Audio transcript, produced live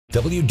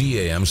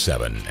WDAM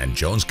 7 and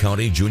Jones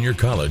County Junior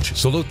College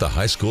salute the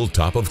high school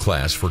top of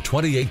class for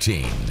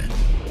 2018.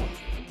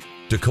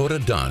 Dakota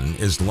Dunn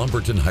is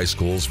Lumberton High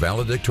School's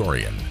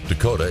valedictorian.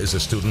 Dakota is a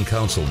student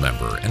council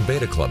member and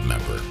Beta Club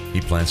member.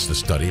 He plans to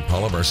study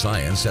polymer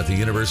science at the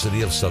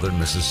University of Southern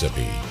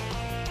Mississippi.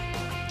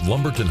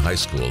 Lumberton High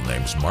School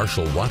names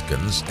Marshall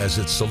Watkins as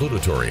its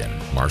salutatorian.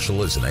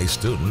 Marshall is an A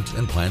student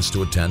and plans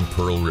to attend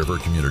Pearl River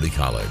Community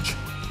College.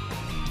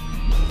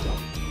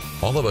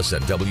 All of us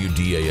at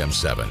WDAM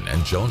 7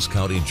 and Jones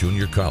County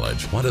Junior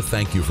College want to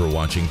thank you for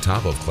watching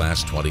Top of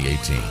Class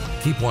 2018.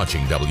 Keep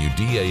watching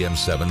WDAM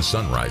 7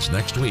 Sunrise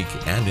next week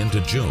and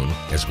into June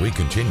as we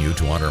continue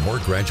to honor more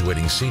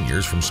graduating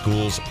seniors from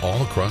schools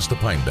all across the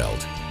Pine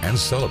Belt and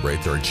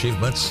celebrate their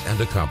achievements and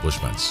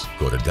accomplishments.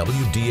 Go to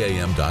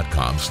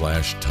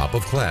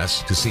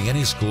WDAM.com/topofclass to see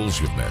any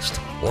schools you've missed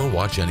or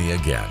watch any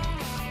again.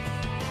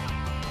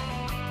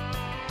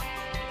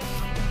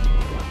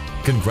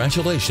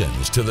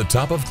 Congratulations to the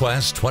Top of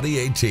Class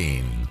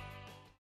 2018.